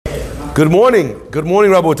Good morning,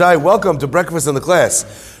 Rabotai. Welcome to Breakfast in the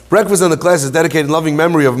Class. Breakfast in the Class is dedicated in loving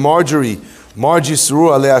memory of Margie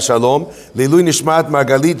Surur Alea Shalom, Leilui Nishmat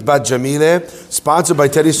Margalit Bat Jamile, sponsored by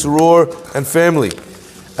Teddy Surur and family.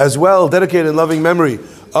 As well, dedicated in loving memory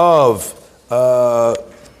of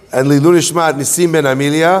and Leilui Nishmat Nisim Ben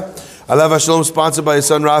Amelia, Alav Shalom, sponsored by his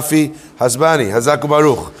son Rafi Hasbani, Hazaku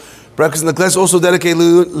Baruch. Breakfast in the Class also dedicated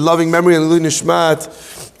in loving memory and Leilui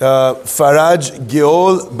Nishmat Faraj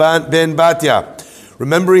Geol Ben Batya,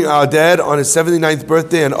 remembering our dad on his 79th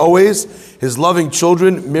birthday and always his loving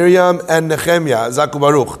children Miriam and Nehemiah. Zaku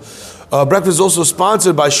Baruch. Breakfast is also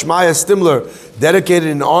sponsored by Shmaya Stimler, dedicated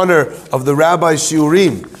in honor of the Rabbi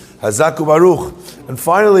Shiurim. Hazaku Baruch. And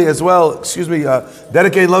finally, as well,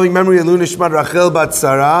 dedicated loving memory of Leilui Nishmat Rachel Bat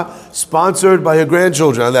Sarah, sponsored by her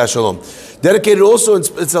grandchildren. Aleh Shalom. Dedicated also in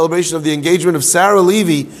celebration of the engagement of Sarah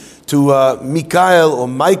Levy to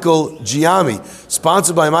Michael Giami,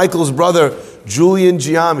 sponsored by Michael's brother Julian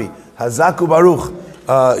Giami. Hazaku Baruch.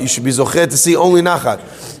 You should be zochet to see only nachat.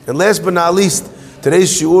 And last but not least, today's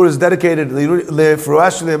shiur is dedicated to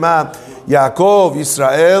Refuah Shlema Yaakov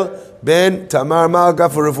Yisrael ben Tamar Malka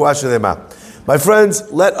for Refuah Shlema. My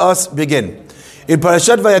friends, let us begin. In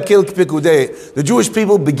Parashat Vayakil Pekudei, the Jewish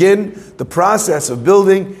people begin the process of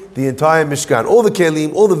building the entire Mishkan, all the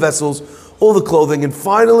kelim, all the vessels, all the clothing, and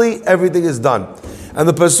finally everything is done. And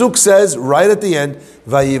the pasuk says right at the end,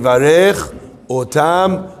 Vayivarech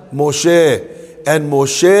otam Moshe, and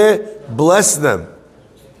Moshe blessed them.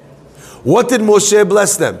 What did Moshe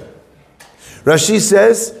bless them? Rashi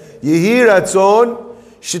says, Yehi ratzon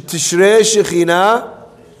shetishre shechina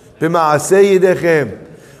b'maaseh yedechem.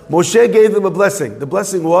 Moshe gave them a blessing. The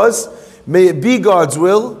blessing was, may it be God's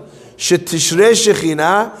will, shetishre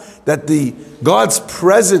shechina, that the God's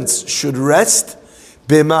presence should rest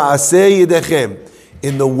b'maaseh yedechem,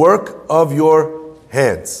 in the work of your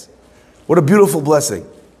hands. What a beautiful blessing.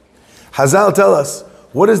 Hazal tell us,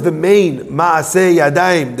 what is the main ma'aseh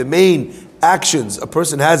yadayim, the main actions a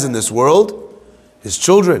person has in this world? His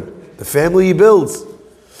children, the family he builds.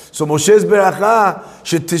 So Moshe's beracha,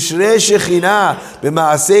 shetishre shechina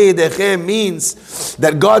b'maaseh yedechem, means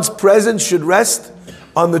that God's presence should rest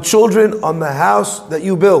on the children, on the house that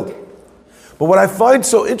you build. But what I find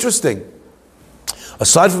so interesting,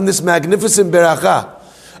 aside from this magnificent beracha,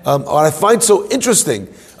 what I find so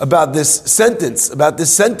interesting about this sentence, about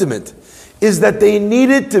this sentiment, is that they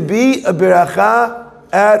needed to be a beracha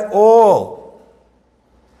at all.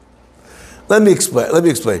 Let me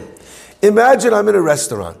explain. Imagine I'm in a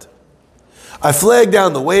restaurant. I flag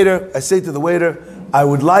down the waiter. I say to the waiter, I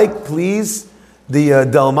would like, please, the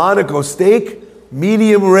Delmonico steak,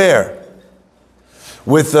 medium rare,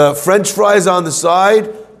 with French fries on the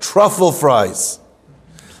side, truffle fries.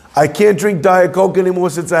 I can't drink Diet Coke anymore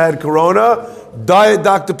since I had Corona. Diet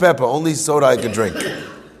Dr. Pepper, only soda I can drink.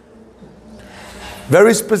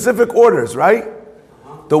 Very specific orders, right?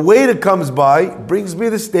 The waiter comes by, brings me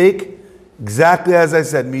the steak, exactly as I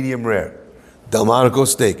said, medium rare. Delmonico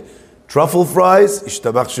steak. Truffle fries,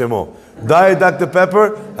 ishtabach shemo. Diet Dr.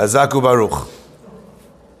 Pepper, hazaku baruch.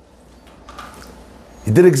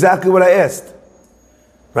 He did exactly what I asked,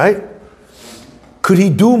 right? Could he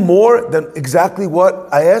do more than exactly what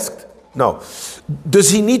I asked? No. Does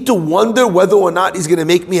he need to wonder whether or not he's going to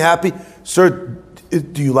make me happy? Sir,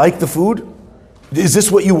 do you like the food? Is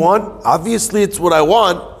this what you want? Obviously it's what I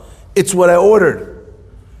want. It's what I ordered.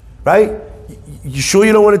 Right? You sure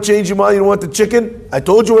you don't want to change your mind? You don't want the chicken? I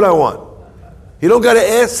told you what I want. You don't got to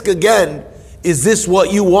ask again, is this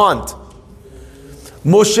what you want?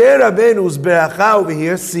 Moshe Rabbeinu's beracha over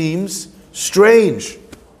here seems strange.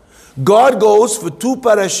 God goes for two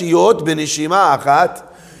parashiyot b'neshima achat.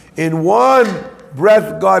 In one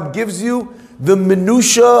breath, God gives you the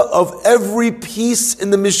minutia of every piece in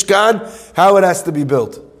the Mishkan, how it has to be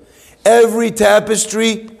built. Every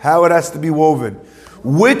tapestry, how it has to be woven.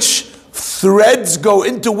 Which threads go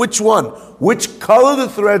into which one. Which color the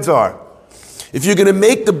threads are. If you're going to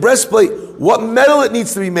make the breastplate, what metal it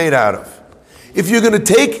needs to be made out of. If you're going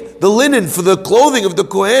to take the linen for the clothing of the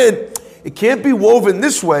Kohen, it can't be woven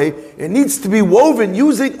this way. It needs to be woven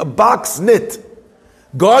using a box knit.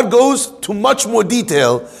 God goes to much more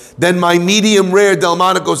detail than my medium rare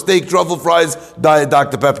Delmonico steak, truffle fries, Diet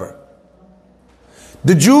Dr. Pepper.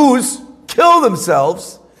 The Jews kill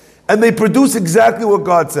themselves and they produce exactly what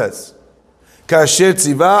God says. Kasher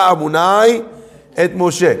tziva amunai et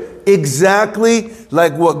Moshe. Exactly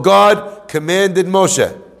like what God commanded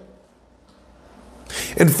Moshe.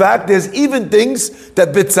 In fact, there's even things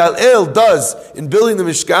that Bezalel does in building the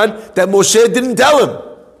Mishkan that Moshe didn't tell him.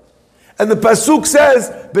 And the Pasuk says,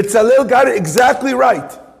 Bezalel got it exactly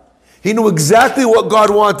right. He knew exactly what God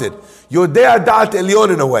wanted. Yodea da'at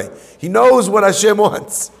elyon in a way. He knows what Hashem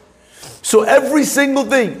wants. So every single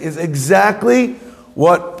thing is exactly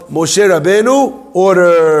what Moshe Rabbeinu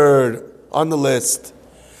ordered on the list.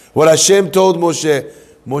 What Hashem told Moshe.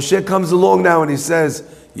 Moshe comes along now and he says,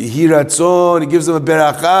 Yehi Ratzon, he gives him a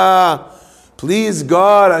beracha. Please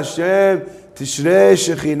God, Hashem, Tishrei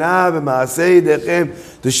Shekhinah v'maasei dechem.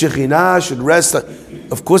 The Shekhinah should rest.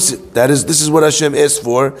 Of course, this is what Hashem asked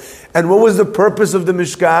for. And what was the purpose of the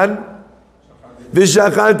Mishkan?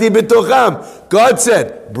 V'shachanti b'tocham. God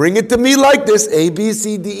said, bring it to me like this, A, B,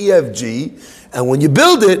 C, D, E, F, G. And when you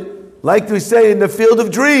build it, like we say in the field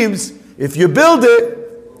of dreams, if you build it,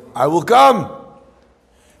 I will come.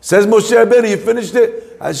 Says Moshe Rabbeinu, you finished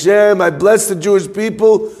it? Hashem, I bless the Jewish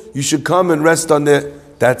people. You should come and rest on there.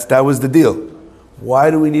 That was the deal. Why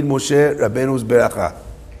do we need Moshe Rabbeinu's beracha?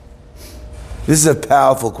 This is a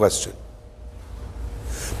powerful question.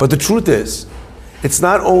 But the truth is, it's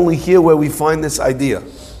not only here where we find this idea.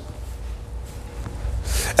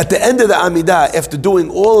 At the end of the Amidah, after doing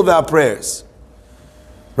all of our prayers,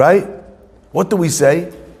 right? What do we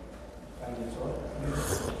say?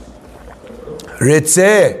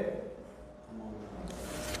 Ritzeh.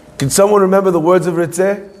 Can someone remember the words of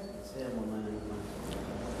Ritzeh?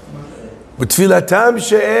 B'tfilatam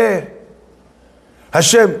she'eh.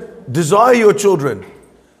 Hashem, desire your children.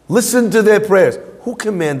 Listen to their prayers. Who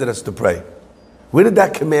commanded us to pray? Where did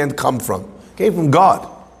that command come from? It came from God.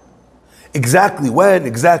 Exactly when,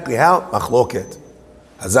 exactly how, machloket.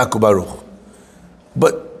 Hazaku baruch.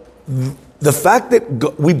 But the fact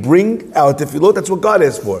that we bring our tefillot, that's what God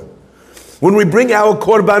asked for. When we bring our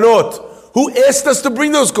korbanot, who asked us to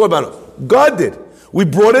bring those korbanot? God did. We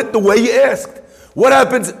brought it the way He asked. What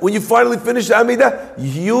happens when you finally finish the Amidah?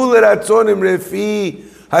 Yihu leratzonim refi.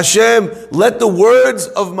 Hashem, let the words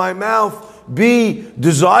of my mouth be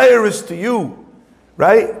desirous to you.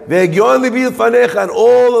 Right? Ve'egyon libi lefanecha, and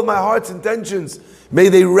all of my heart's intentions, may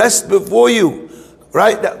they rest before you.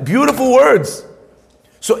 Right? That beautiful words.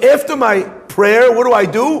 So after my prayer,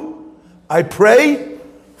 what do? I pray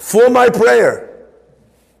for my prayer.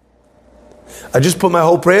 I just put my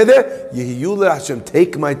whole prayer there. Yehiyu Hashem,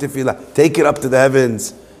 take my tefillah, take it up to the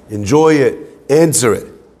heavens, enjoy it, answer it.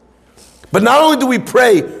 But not only do we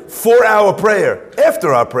pray for our prayer,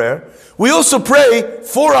 after our prayer, we also pray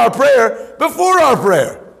for our prayer before our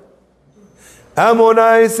prayer.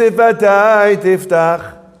 Amonai sefatai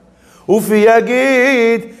tiftach, ufi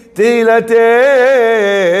yagid tilatecha.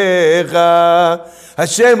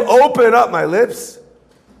 Hashem, open up my lips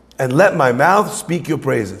and let my mouth speak your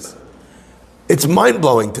praises. It's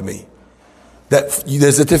mind-blowing to me that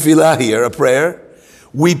there's a tefillah here, a prayer.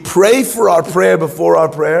 We pray for our prayer before our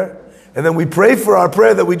prayer, and then we pray for our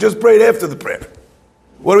prayer that we just prayed after the prayer.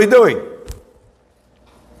 What are we doing?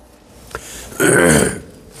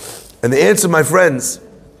 And the answer, my friends,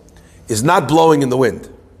 is not blowing in the wind.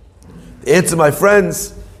 The answer, my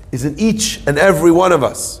friends, is in each and every one of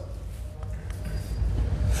us.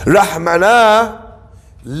 Rahmana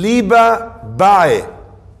liba ba'e.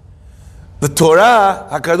 The Torah,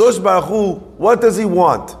 HaKadosh Baruch Hu, what does He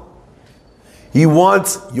want? He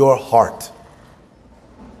wants your heart.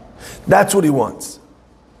 That's what He wants.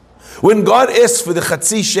 When God asks for the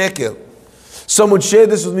Chatzi Shekel, someone shared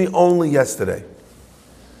this with me only yesterday.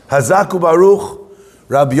 Hazaku Baruch,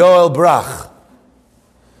 Rabbi Yoel Brach.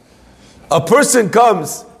 A person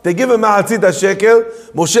comes, they give him a Hatzit Shekel,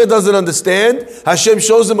 Moshe doesn't understand, Hashem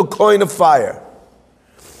shows him a coin of fire.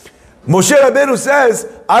 Moshe Rabbeinu says,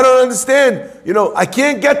 I don't understand. I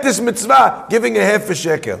can't get this mitzvah, giving a half a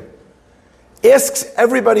shekel. Asks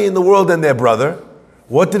everybody in the world and their brother,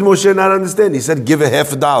 what did Moshe not understand? He said, give a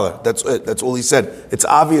 $50. That's it. That's all he said. It's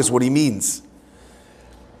obvious what he means.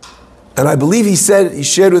 And I believe he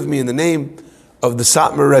shared with me in the name of the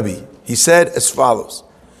Satmar Rebbe. He said as follows.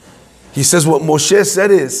 He says, what Moshe said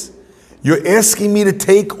is, you're asking me to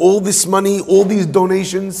take all this money, all these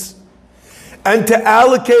donations, and to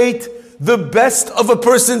allocate the best of a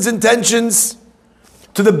person's intentions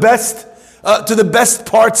to the best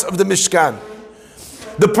parts of the Mishkan.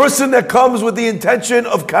 The person that comes with the intention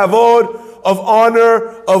of kavod, of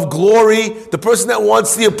honor, of glory, the person that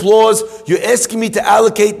wants the applause, you're asking me to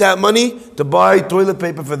allocate that money to buy toilet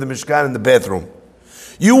paper for the Mishkan in the bathroom.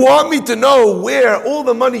 You want me to know where all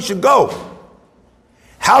the money should go.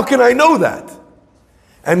 How can I know that?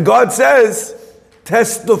 And God says,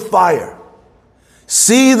 test the fire.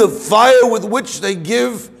 See the fire with which they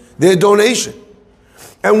give their donation.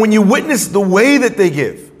 And when you witness the way that they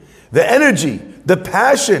give, the energy, the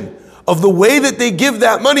passion of the way that they give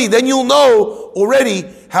that money, then you'll know already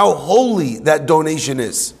how holy that donation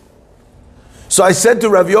is. So I said to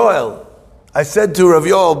Rav Yoel, I said to Rav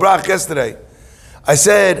Yoel Brach yesterday, I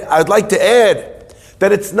said, I'd like to add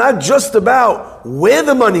that it's not just about where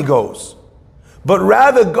the money goes, but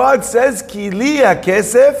rather God says, Ki li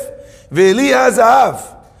ha-kesef ve'li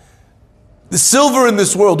ha-zahav. The silver in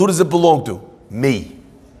this world, who does it belong to? Me.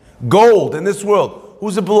 Gold in this world, who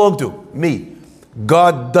does it belong to? Me.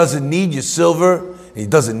 God doesn't need your silver, He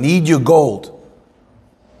doesn't need your gold.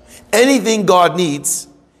 Anything God needs,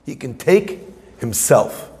 He can take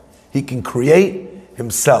Himself. He can create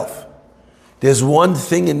Himself. There's one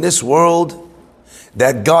thing in this world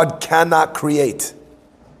that God cannot create.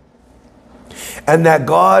 And that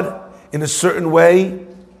God, in a certain way,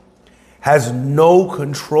 has no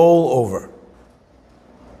control over.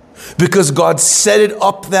 Because God set it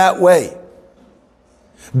up that way.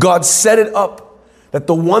 God set it up that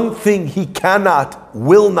the one thing He cannot,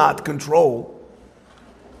 will not control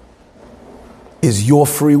is your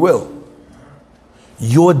free will.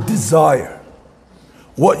 Your desire.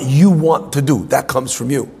 What you want to do. That comes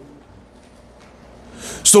from you.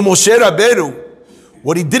 So Moshe Rabbeinu,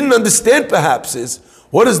 what he didn't understand perhaps is,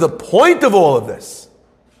 what is the point of all of this?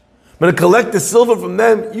 I'm going to collect the silver from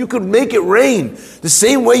them. You could make it rain. The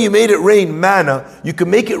same way you made it rain manna, you can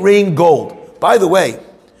make it rain gold. By the way,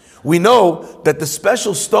 we know that the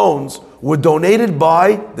special stones were donated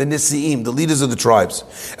by the Nisi'im, the leaders of the tribes.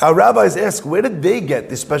 Our rabbis ask, where did they get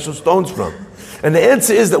these special stones from? And the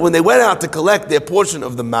answer is that when they went out to collect their portion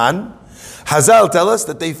of the man, Hazal tell us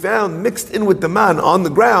that they found, mixed in with the man on the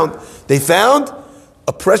ground, they found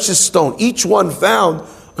a precious stone. Each one found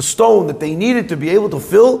a stone that they needed to be able to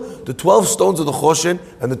fill the 12 stones of the Choshen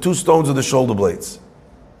and the 2 stones of the shoulder blades.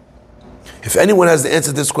 If anyone has the answer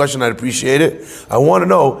to this question, I'd appreciate it. I want to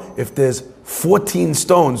know if there's 14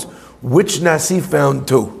 stones, which Nasi found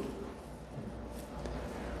 2?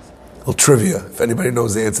 A little trivia. If anybody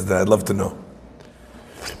knows the answer to that, I'd love to know.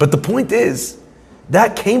 But the point is,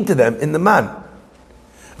 that came to them in the man.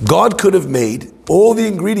 God could have made all the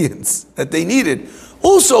ingredients that they needed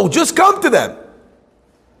also just come to them.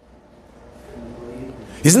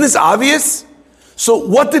 Isn't this obvious? So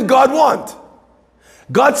what did God want?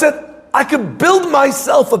 God said, I could build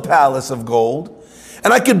myself a palace of gold,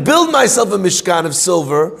 and I could build myself a mishkan of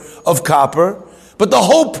silver, of copper, but the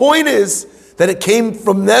whole point is that it came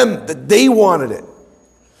from them, that they wanted it.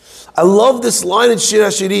 I love this line in Shir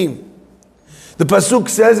HaShirim. The pasuk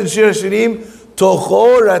says in Shir HaShirim,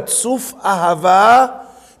 Tocho ratzuf ahava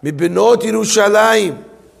mibenot Yerushalayim.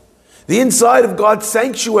 The inside of God's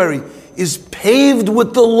sanctuary is paved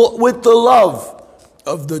with the love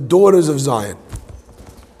of the daughters of Zion.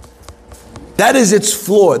 That is its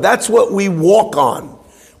floor. That's what we walk on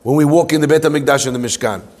when we walk in the Beit HaMikdash and the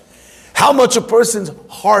Mishkan. How much a person's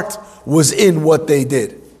heart was in what they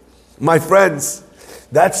did. My friends,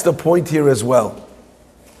 that's the point here as well.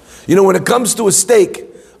 You know, when it comes to a steak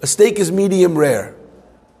is medium rare.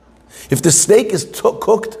 If the steak is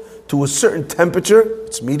cooked to a certain temperature,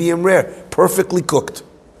 it's medium rare, perfectly cooked.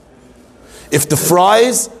 If the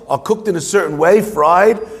fries are cooked in a certain way,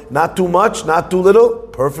 fried, not too much, not too little,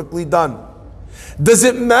 perfectly done. Does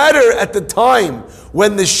it matter at the time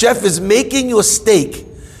when the chef is making your steak,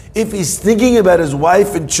 if he's thinking about his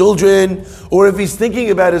wife and children, or if he's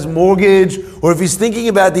thinking about his mortgage, or if he's thinking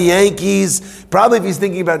about the Yankees? Probably if he's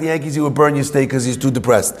thinking about the Yankees, he would burn your steak because he's too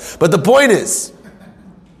depressed. But the point is,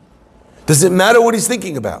 does it matter what he's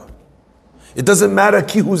thinking about? It doesn't matter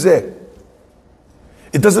ki hu zeh.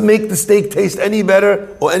 It doesn't make the steak taste any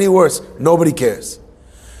better or any worse. Nobody cares.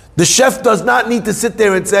 The chef does not need to sit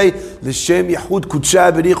there and say, L'shem yahud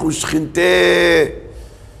kutsha b'richu shchinte.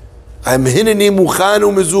 I'm hineni muchan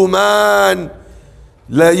u'mezuman.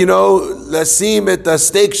 Lasim et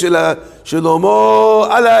steak shlomo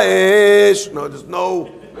ala esh. No, there's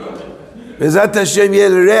no. Bezat Hashem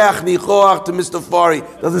yel reach nichoach to Mr.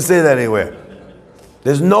 Fari. Doesn't say that anywhere.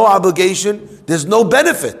 There's no obligation. There's no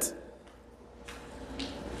benefit.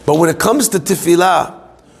 But when it comes to tefillah,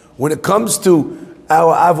 when it comes to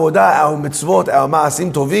our avodah, our mitzvot, our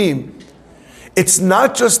ma'asim tovim, it's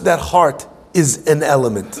not just that heart is an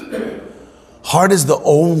element. Heart is the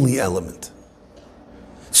only element.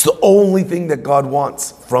 It's the only thing that God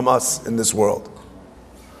wants from us in this world.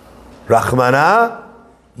 Rachmana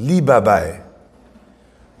libabai.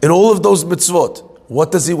 In all of those mitzvot,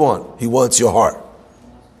 what does He want? He wants your heart.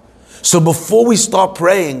 So before we start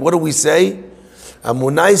praying, what do we say?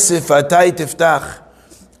 Amunai sifatai tiftach.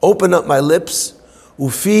 Open up my lips.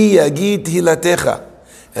 Ufi yagid hilatecha.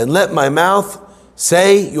 And let my mouth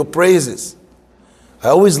say your praises. I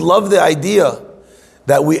always love the idea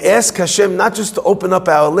that we ask Hashem not just to open up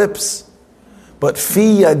our lips, but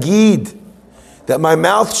fi yagid, that my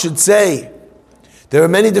mouth should say, There are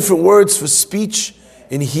many different words for speech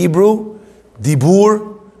in Hebrew.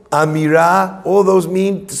 Dibur, Amirah, all those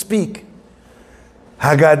mean to speak.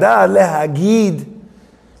 Haggadah, lehagid,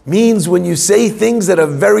 means when you say things that are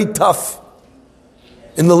very tough.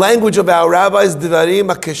 In the language of our rabbis, Divarim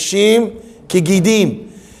Akashim Kigidim,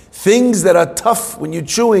 things that are tough when you're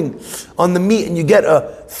chewing on the meat and you get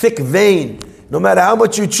a thick vein. No matter how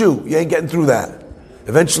much you chew, you ain't getting through that.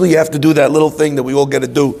 Eventually you have to do that little thing that we all got to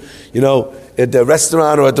do, at the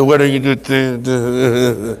restaurant or at the wedding, you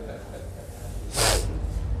do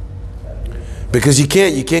because you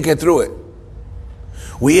can't get through it.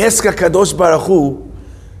 We ask HaKadosh Baruch Hu,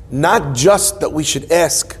 not just that we should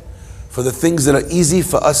ask for the things that are easy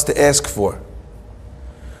for us to ask for,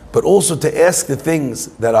 but also to ask the things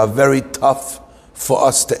that are very tough for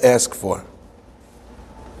us to ask for.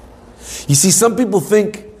 You see, some people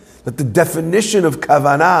think that the definition of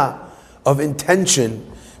kavanah, of intention,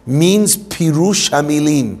 means pirush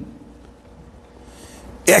hamilim,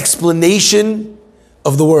 explanation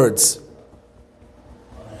of the words.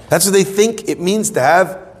 That's what they think it means to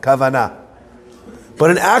have kavanah. But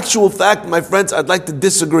in actual fact, my friends, I'd like to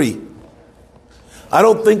disagree. I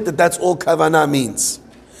don't think that that's all kavanah means.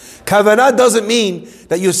 Kavanah doesn't mean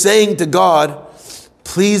that you're saying to God,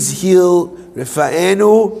 please heal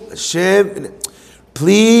Rifa'enu, Hashem,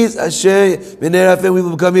 please Hashem, we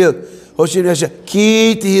will become healed.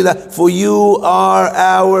 For you are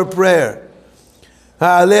our prayer.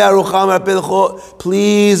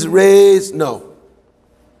 Please raise. No.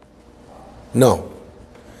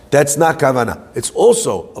 That's not kavanah. It's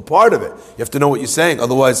also a part of it. You have to know what you're saying,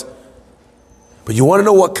 otherwise. But you want to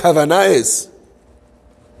know what kavanah is.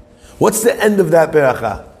 What's the end of that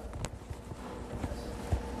beracha?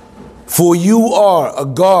 For you are a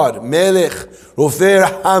God, Melech, Rofer,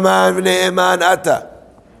 Haman, V'ne'eman Ata.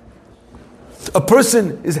 A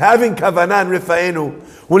person is having kavanah and rifa'enu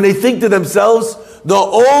when they think to themselves, the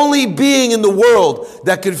only being in the world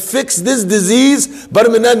that can fix this disease,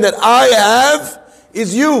 Barminan, that I have,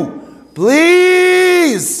 is you.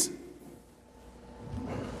 Please.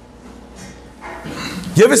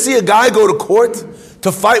 You ever see a guy go to court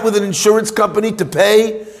to fight with an insurance company to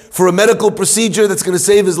pay for a medical procedure that's going to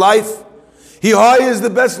save his life? He hires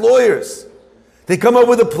the best lawyers. They come up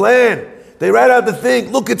with a plan. They write out the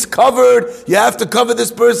thing. Look, it's covered. You have to cover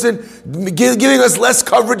this person. Giving us less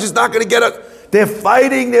coverage is not going to get us. They're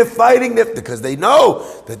fighting because they know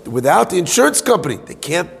that without the insurance company, they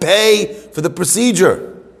can't pay for the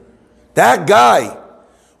procedure. That guy,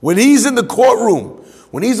 when he's in the courtroom,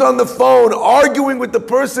 when he's on the phone arguing with the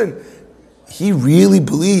person, he really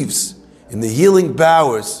believes in the healing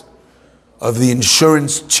powers of the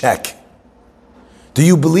insurance check. Do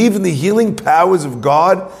you believe in the healing powers of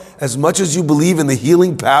God as much as you believe in the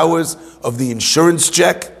healing powers of the insurance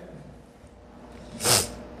check?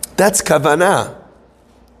 That's kavanah.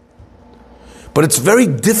 But it's very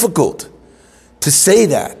difficult to say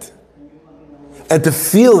that and to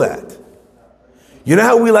feel that. You know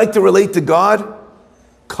how we like to relate to God?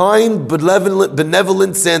 Kind,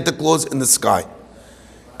 benevolent Santa Claus in the sky.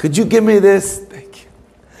 Could you give me this? Thank you.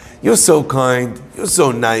 You're so kind. You're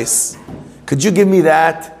so nice. Could you give me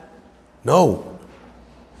that? No.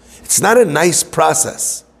 It's not a nice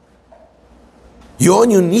process. You're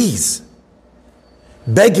on your knees,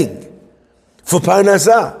 begging for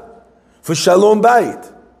parnasah, for shalom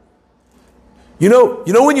bayit. You know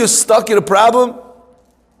when you're stuck in a problem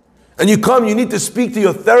and you need to speak to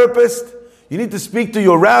your therapist, you need to speak to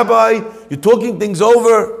your rabbi, you're talking things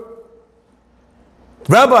over.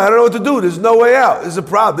 Rabbi, I don't know what to do. There's no way out. This is a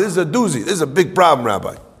problem. This is a doozy. This is a big problem,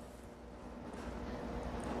 Rabbi.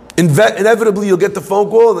 Inevitably, you'll get the phone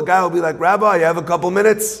call, and the guy will be like, Rabbi, you have a couple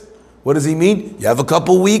minutes? What does he mean? You have a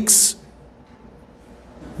couple weeks?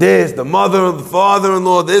 This, the mother and the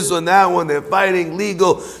father-in-law, this and that one, they're fighting,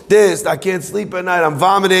 legal, this, I can't sleep at night, I'm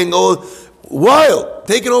vomiting, wild,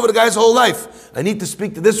 taking over the guy's whole life. I need to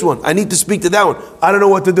speak to this one, I need to speak to that one, I don't know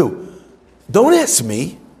what to do. Don't ask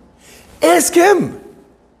me, ask him.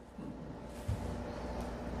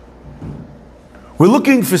 We're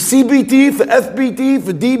looking for CBT, for FBT,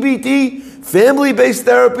 for DBT, family-based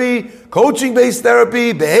therapy, coaching-based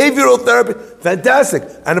therapy, behavioral therapy. Fantastic.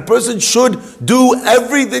 And a person should do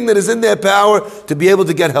everything that is in their power to be able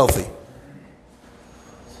to get healthy.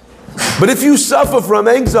 But if you suffer from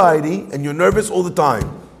anxiety and you're nervous all the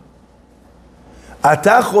time, that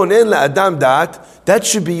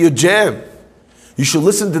should be your jam. You should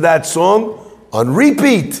listen to that song on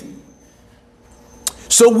repeat.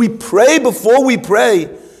 So we pray before we pray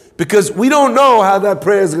because we don't know how that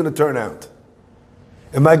prayer is going to turn out.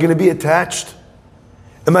 Am I going to be attached?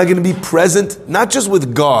 Am I going to be present, not just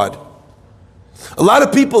with God, A lot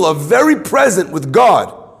of people are very present with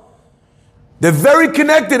God. They're very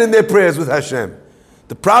connected in their prayers with Hashem.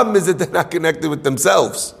 The problem is that they're not connected with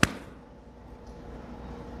themselves.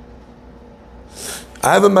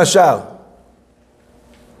 I have a mashal.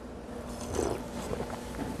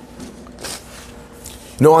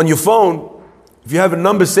 You know, on your phone, if you have a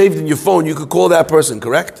number saved in your phone, you could call that person,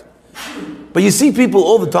 correct? But you see people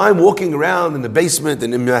all the time walking around in the basement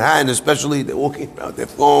and in Manhattan especially, they're walking around with their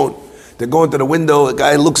phone. They're going to the window. A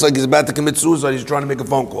guy looks like he's about to commit suicide. He's trying to make a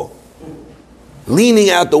phone call. Leaning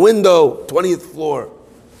out the window, 20th floor.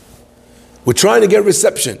 We're trying to get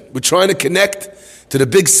reception. We're trying to connect to the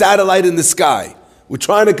big satellite in the sky. We're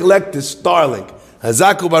trying to collect this Starlink.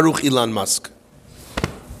 Hazaku Baruch Elon Musk.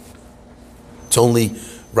 It's only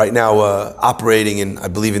right now operating in, I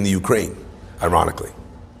believe, in the Ukraine, ironically.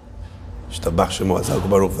 Shtabach Shemo, Hazaku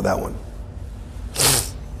Baruch for that one.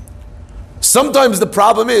 Sometimes the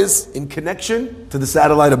problem is in connection to the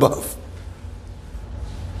satellite above.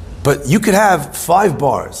 But you could have 5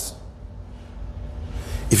 bars.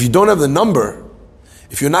 If you don't have the number,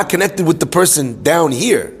 if you're not connected with the person down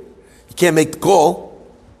here, you can't make the call.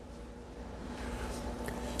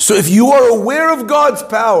 So if you are aware of God's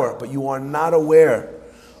power, but you are not aware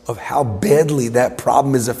of how badly that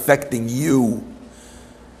problem is affecting you,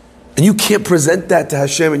 and you can't present that to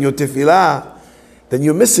Hashem in your tefillah, then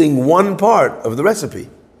you're missing one part of the recipe.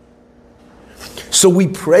 So we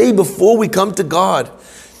pray before we come to God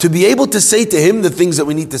to be able to say to Him the things that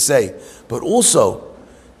we need to say, but also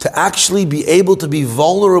to actually be able to be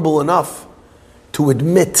vulnerable enough to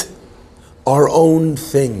admit our own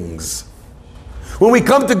things. When we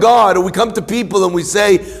come to God or we come to people and we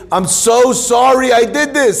say, I'm so sorry I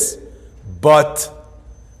did this, but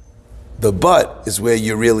the but is where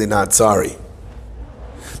you're really not sorry.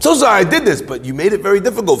 So sorry I did this, but you made it very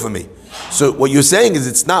difficult for me. So what you're saying is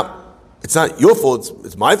it's not your fault,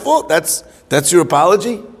 it's my fault? That's your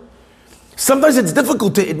apology? Sometimes it's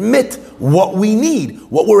difficult to admit what we need,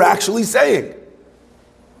 what we're actually saying.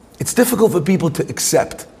 It's difficult for people to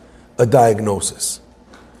accept a diagnosis.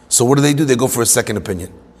 So what do? They go for a second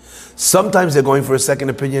opinion. Sometimes they're going for a second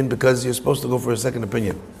opinion because you're supposed to go for a second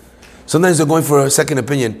opinion. Sometimes they're going for a second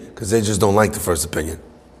opinion because they just don't like the first opinion.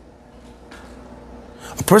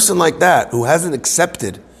 A person like that who hasn't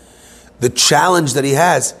accepted the challenge that he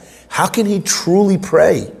has, how can he truly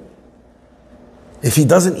pray if he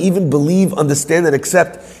doesn't even believe, understand, and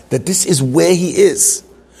accept that this is where he is?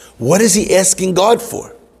 What is he asking God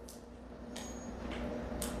for?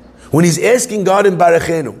 When he's asking God in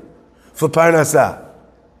Barachenu for Parnasah,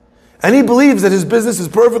 and he believes that his business is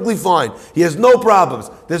perfectly fine, he has no problems,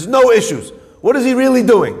 there's no issues, what is he really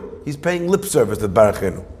doing? He's paying lip service to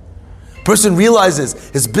Barachenu. Person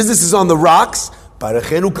realizes his business is on the rocks,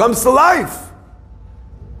 Barachenu comes to life.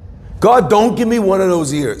 God, don't give me one of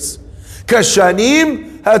those years.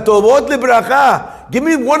 Kashanim hatovot libracha. Give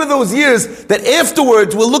me one of those years that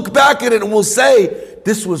afterwards we'll look back at it and we'll say,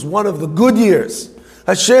 this was one of the good years.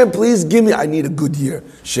 Hashem, please give me, I need a good year.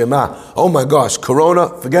 Shema. Oh my gosh, Corona,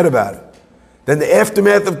 forget about it. Then the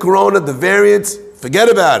aftermath of Corona, the variants, forget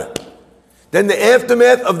about it. Then the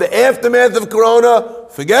aftermath of Corona,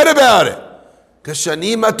 forget about it.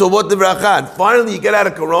 Kashanim hatovot libracha. And finally you get out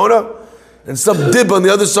of Corona, and some dib on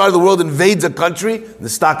the other side of the world invades a country, and the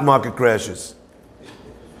stock market crashes.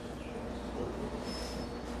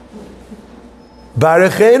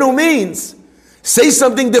 Barachenu means, say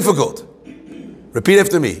something difficult. Repeat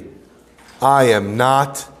after me. I am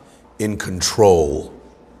not in control.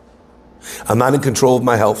 I'm not in control of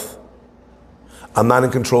my health. I'm not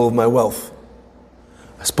in control of my wealth.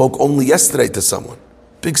 I spoke only yesterday to someone,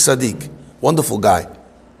 big Sadiq, wonderful guy.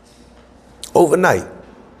 Overnight,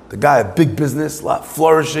 the guy had big business, lot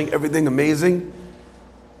flourishing, everything amazing.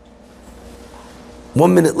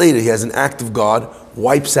 1 minute later, he has an act of God,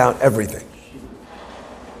 wipes out everything.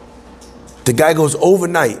 The guy goes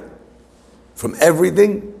overnight from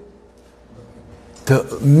everything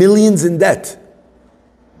to millions in debt.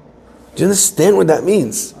 Do you understand what that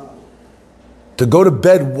means? To go to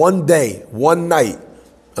bed one day, one night,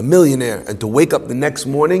 a millionaire, and to wake up the next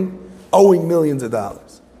morning owing millions of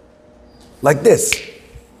dollars. Like this.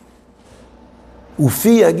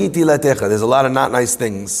 Ufi agiti latecha. There's a lot of not nice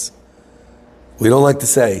things we don't like to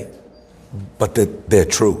say, but they're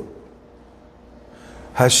true.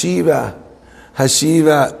 Hashiva,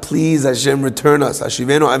 please Hashem, return us.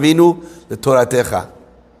 Hashivenu avinu letoratecha.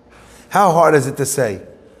 How hard is it to say,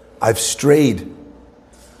 I've strayed,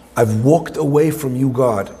 I've walked away from you,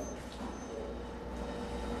 God.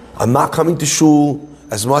 I'm not coming to shul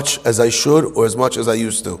as much as I should or as much as I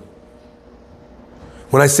used to.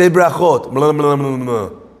 When I say brachot, blah, blah, blah, blah, blah.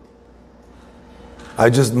 I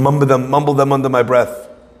just mumble them under my breath.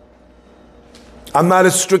 I'm not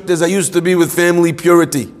as strict as I used to be with family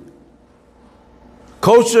purity.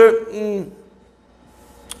 Kosher,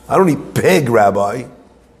 I don't eat pig, Rabbi.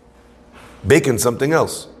 Bacon, something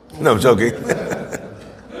else. No, I'm joking.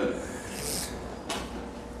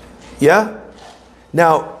 Yeah?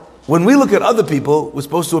 Now, when we look at other people, we're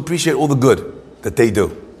supposed to appreciate all the good that they do.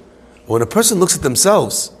 When a person looks at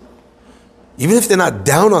themselves, even if they're not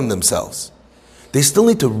down on themselves, they still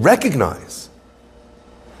need to recognize,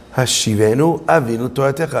 Hashivenu avinu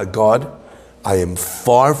toratecha. God, I am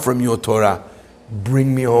far from your Torah.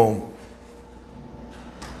 Bring me home.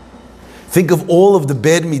 Think of all of the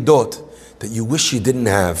bad midot that you wish you didn't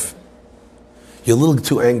have. You're a little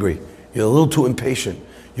too angry. You're a little too impatient.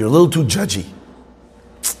 You're a little too judgy.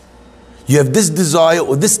 You have this desire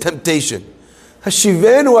or this temptation.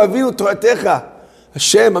 Hashivenu avinu toratecha.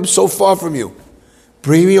 Hashem, I'm so far from you.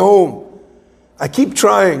 Bring me home. I keep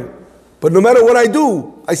trying, but no matter what I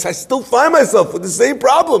do, I still find myself with the same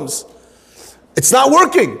problems. It's not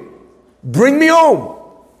working. Bring me home.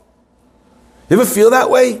 You ever feel that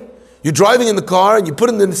way? You're driving in the car and you put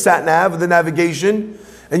in the sat nav, the navigation,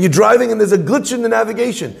 and you're driving and there's a glitch in the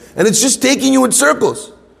navigation and it's just taking you in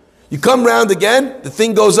circles. You come round again, the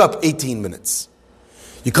thing goes up 18 minutes.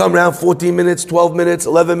 You come around 14 minutes, 12 minutes,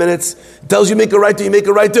 11 minutes. It tells you make a right turn, you make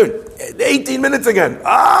a right turn. 18 minutes again.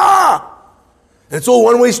 And it's all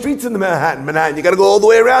one-way streets in the Manhattan. You got to go all the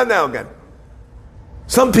way around now again.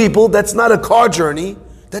 Some people, that's not a car journey.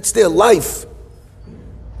 That's their life.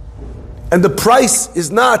 And the price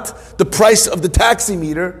is not the price of the taxi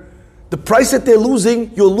meter. The price that they're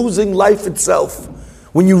losing, you're losing life itself.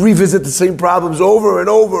 When you revisit the same problems over and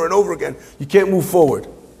over and over again, you can't move forward.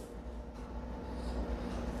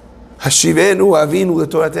 Hashivenu avinu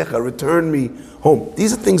l'toratecha, return me home.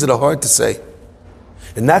 These are things that are hard to say.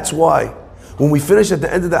 And that's why, when we finish at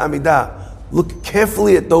the end of the Amidah, look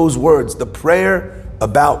carefully at those words, the prayer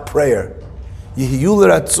about prayer. Yehiyu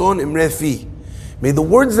l'ratzon imre fi. May the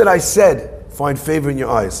words that I said find favor in your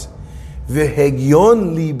eyes.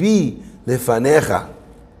 Vehegyon libi lefanecha.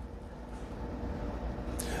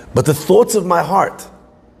 But the thoughts of my heart,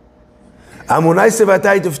 let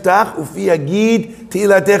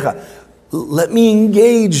me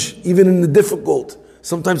engage even in the difficult,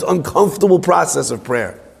 sometimes uncomfortable process of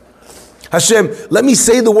prayer. Hashem, let me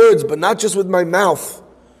say the words, but not just with my mouth,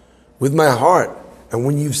 with my heart. And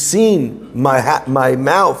when you've seen my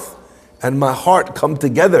mouth and my heart come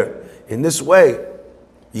together in this way,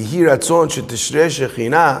 suddenly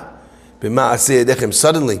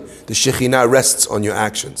the Shekhinah rests on your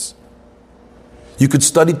actions. You could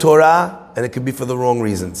study Torah and it could be for the wrong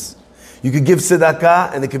reasons. You could give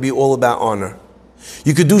tzedakah and it could be all about honor.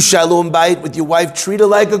 You could do shalom bayit with your wife, treat her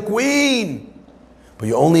like a queen. But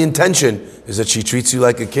your only intention is that she treats you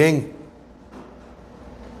like a king.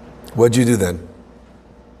 What'd you do then?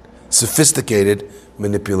 Sophisticated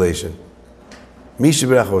manipulation. Misha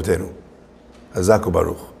b'rachotenu. Hazaku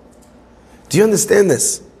baruch. Do you understand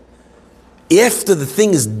this? After the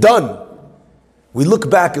thing is done, we look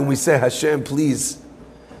back and we say, Hashem, please,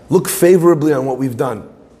 look favorably on what we've done.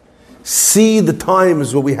 See the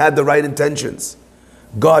times where we had the right intentions.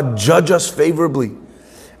 God, judge us favorably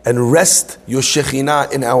and rest your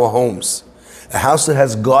Shekhinah in our homes. A house that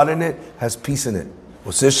has God in it has peace in it. A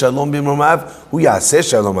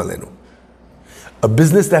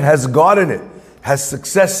business that has God in it has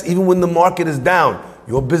success even when the market is down.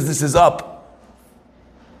 Your business is up.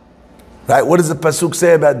 Right? What does the pasuk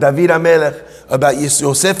say about David HaMelech, about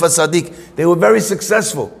Yosef HaSadik? They were very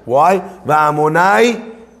successful. Why?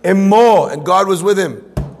 Va'amonai emmo, and God was with him.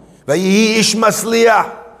 Vayihi ish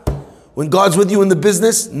masliyah. When God's with you in the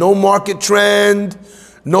business, no market trend,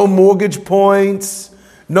 no mortgage points,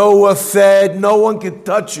 no Fed, no one can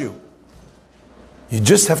touch you. You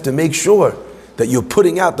just have to make sure that you're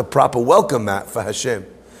putting out the proper welcome mat for Hashem.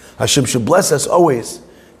 Hashem should bless us always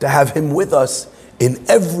to have Him with us in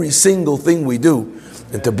every single thing we do,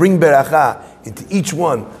 and to bring beracha into each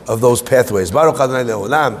one of those pathways. Baruch Adonai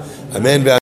Le'olam. Amen.